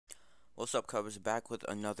What's up, Cubs? Back with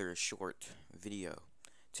another short video.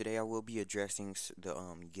 Today I will be addressing the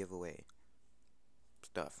giveaway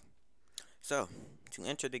stuff. So, to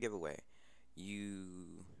enter the giveaway,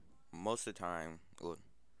 you most of the time, well,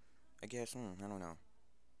 I guess, I don't know.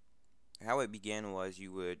 How it began was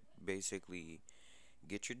you would basically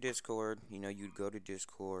get your Discord. You'd go to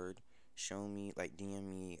Discord, show me, like DM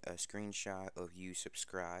me a screenshot of you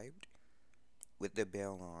subscribed with the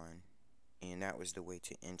bell on, and that was the way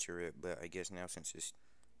to enter it. But I guess now, since it's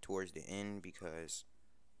towards the end, because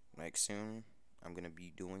like soon I'm gonna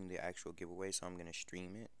be doing the actual giveaway, so I'm gonna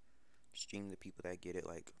stream it, stream the people that get it.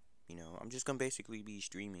 Like, I'm just gonna basically be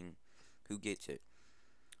streaming who gets it.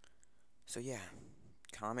 So yeah,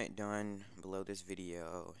 comment done below this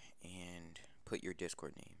video and put your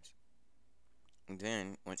Discord names. And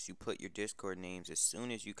then once you put your Discord names, as soon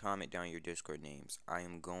as you comment down your Discord names, I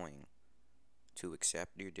am going to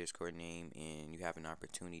accept your Discord name, and you have an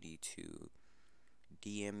opportunity to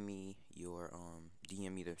DM me the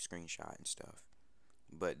screenshot and stuff.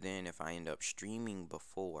 But then if I end up streaming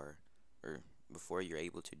before you're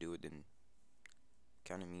able to do it, then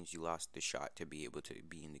kind of means you lost the shot to be able to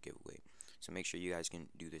be in the giveaway. So make sure you guys can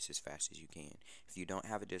do this as fast as you can. If you don't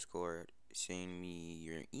have a Discord, send me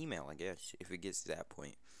your email, I guess. If it gets to that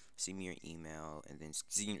point, send me your email and then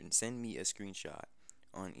send me a screenshot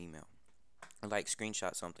on email. Like,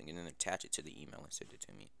 screenshot something and then attach it to the email and send it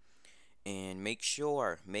to me. And make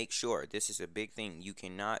sure, this is a big thing, you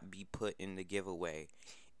cannot be put in the giveaway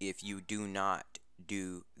if you do not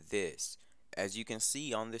do this. As you can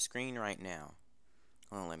see on the screen right now,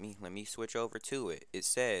 let me switch over to it. It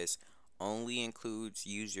says only includes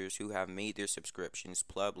users who have made their subscriptions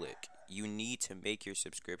public. You need to make your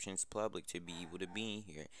subscriptions public to be able to be in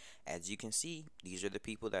here. As you can see, these are the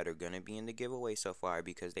people that are going to be in the giveaway so far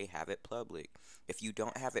because they have it public. If you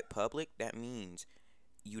don't have it public, that means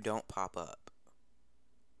you don't pop up.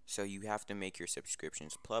 So you have to make your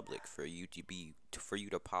subscriptions public for you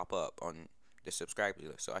to pop up on the subscriber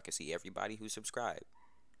list, so I can see everybody who subscribed.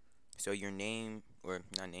 So your name, or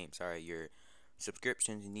not name, sorry, your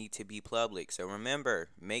subscriptions need to be public. So remember,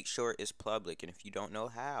 make sure it's public. And if you don't know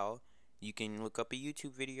how, you can look up a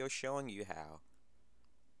YouTube video showing you how.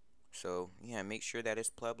 So yeah, make sure that it's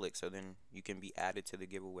public, so then you can be added to the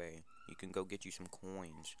giveaway. You can go get you some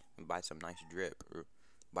coins and buy some nice drip, or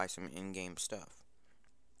buy some in-game stuff.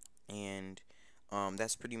 And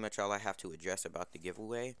that's pretty much all I have to address about the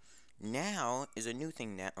giveaway. Now is a new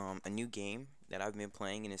thing, that a new game that I've been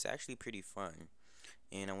playing, and it's actually pretty fun.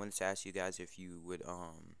 And I wanted to ask you guys if you would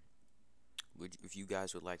if you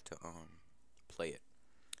guys would like to play it.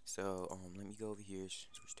 So let me go over here,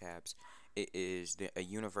 switch tabs. It is a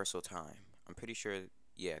Universal Time. I'm pretty sure,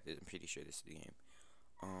 yeah, I'm pretty sure this is the game.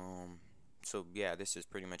 So yeah, this is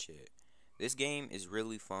pretty much it. This game is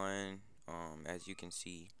really fun. As you can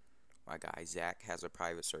see, my guy Zach has a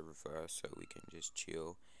private server for us, so we can just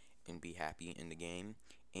chill and be happy in the game.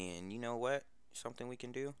 And you know what? Something we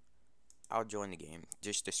can do? I'll join the game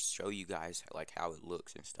just to show you guys like how it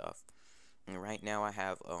looks and stuff. And right now I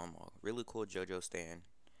have a really cool JoJo stand.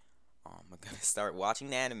 I'm gonna start watching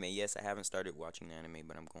the anime. Yes, I haven't started watching the anime,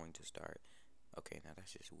 but I'm going to start. Okay, now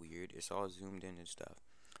that's just weird. It's all zoomed in and stuff.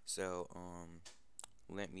 So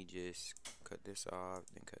let me just cut this off,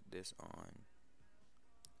 then cut this on.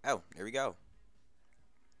 Oh, there we go.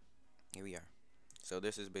 Here we are. So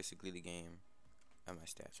this is basically the game. I have my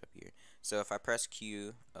stats up here. So if I press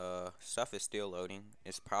Q, stuff is still loading.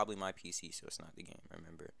 It's probably my PC, so it's not the game,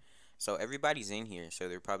 remember. So everybody's in here, so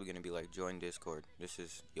they're probably going to be like, join Discord. This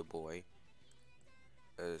is your boy.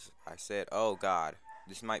 As I said, oh god,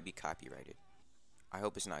 this might be copyrighted. I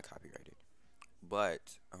hope it's not copyrighted.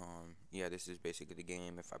 But, yeah, this is basically the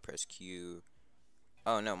game. If I press Q,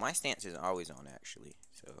 oh no, my stance is always on actually.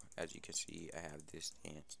 So as you can see, I have this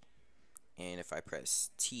stance. And if I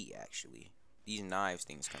press T, actually, these knives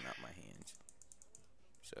things come out my hands.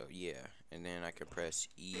 So yeah, and then I can press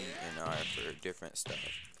E and R for different stuff.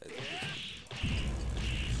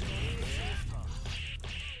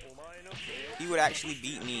 He would actually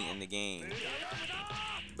beat me in the game,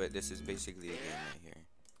 but this is basically the game right here.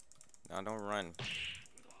 Now don't run.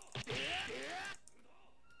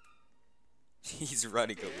 He's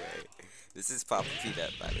running away. This is Papa P,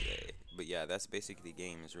 that, by the way. But yeah, that's basically the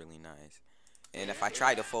game. It's really nice. And if I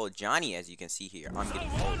try to fold Johnny, as you can see here, I'm getting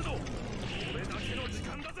folded.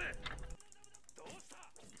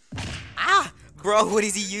 Ah! Bro, what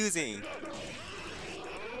is he using?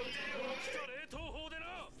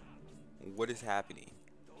 What is happening?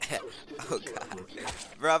 Oh god.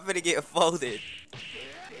 Bro, I'm gonna get folded.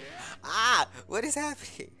 Ah! What is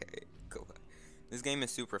happening? Come on. This game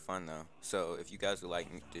is super fun though. So if you guys would like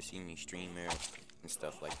to see me stream there and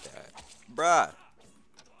stuff like that, bruh.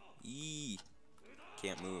 Yee.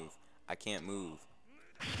 Can't move. I can't move.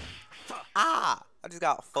 Ah! I just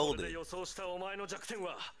got folded.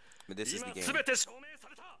 But this is the game.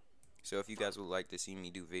 So if you guys would like to see me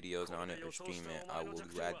do videos on it or stream it, I will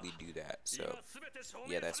gladly do that. So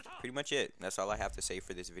yeah, that's pretty much it. That's all I have to say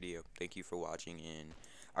for this video. Thank you for watching, and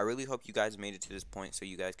I really hope you guys made it to this point so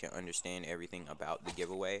you guys can understand everything about the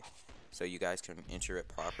giveaway, so you guys can enter it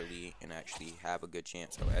properly and actually have a good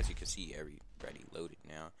chance. So as you can see, everybody loaded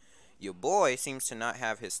now. Your boy seems to not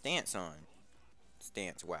have his stance on. His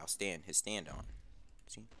stand on.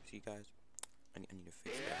 See guys? I need to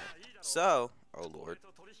fix that. So, oh lord.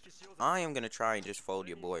 I am gonna try and just fold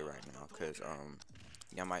your boy right now, cause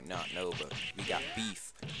y'all might not know, but we got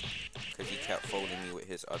beef. Cause he kept folding me with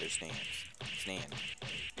his other stand.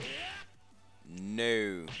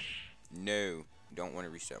 No. Don't want to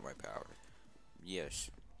reset my power. Yes.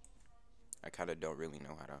 I kinda don't really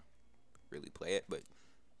know how to really play it, but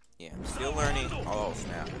yeah, I'm still learning. Oh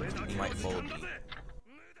snap. He might fold me.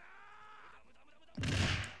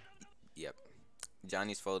 Yep.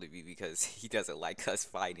 Johnny's folded me because he doesn't like us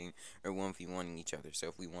fighting or 1v1ing each other. So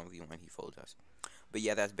if we 1v1, he folds us. But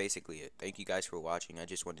yeah, that's basically it. Thank you guys for watching. I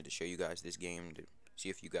just wanted to show you guys this game to see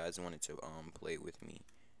if you guys wanted to play it with me.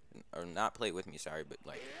 Or not play it with me, sorry, but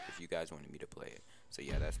like if you guys wanted me to play it. So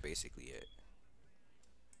yeah, that's basically it.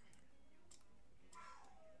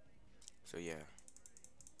 So yeah.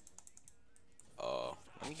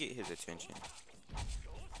 Let me get his attention.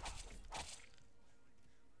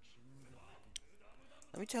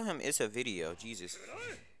 Let me tell him it's a video. Jesus.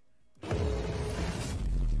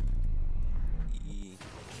 He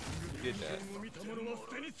did that.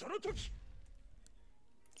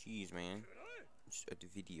 Jeez, man. It's a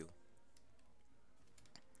video.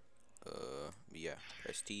 Yeah.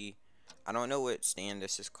 Press T. I don't know what stand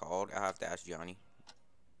this is called. I have to ask Johnny.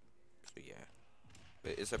 So yeah.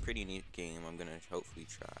 But it's a pretty neat game. I'm gonna hopefully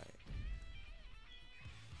try.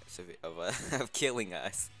 It's a bit of killing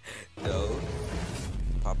us. No.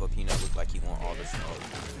 Papa Peanut look like he want all the soul.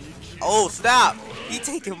 Oh stop! He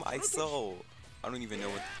taking my soul. I don't even know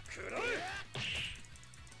what.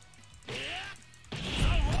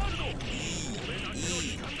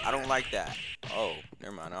 I don't like that. Oh,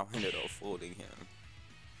 never mind. I ended up folding him.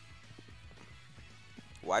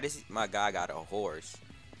 Why does my guy got a horse?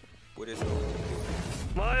 What is it?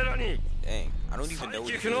 Dang, I don't even know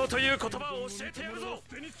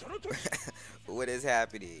what is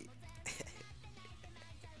happening.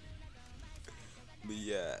 But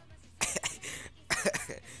yeah,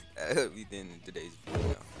 that'll be the end of today's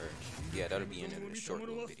video. Yeah, that'll be in a short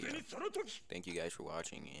little video. Thank you guys for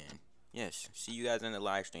watching, and yes, see you guys in the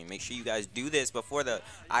live stream. Make sure you guys do this before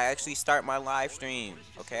I actually start my live stream.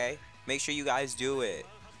 Okay, make sure you guys do it.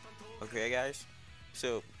 Okay, guys.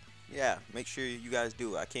 So yeah, make sure you guys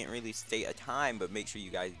do it. I can't really state a time, but make sure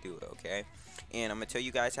you guys do it. Okay, and I'm gonna tell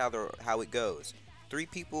you guys how it goes. 3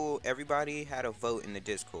 people, everybody had a vote in the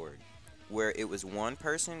Discord, where it was 1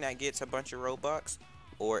 person that gets a bunch of Robux,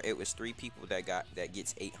 or it was 3 people that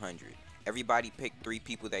gets 800. Everybody picked 3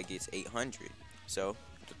 people that gets 800. So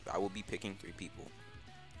I will be picking 3 people.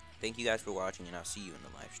 Thank you guys for watching, and I'll see you in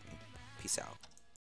the live stream. Peace out.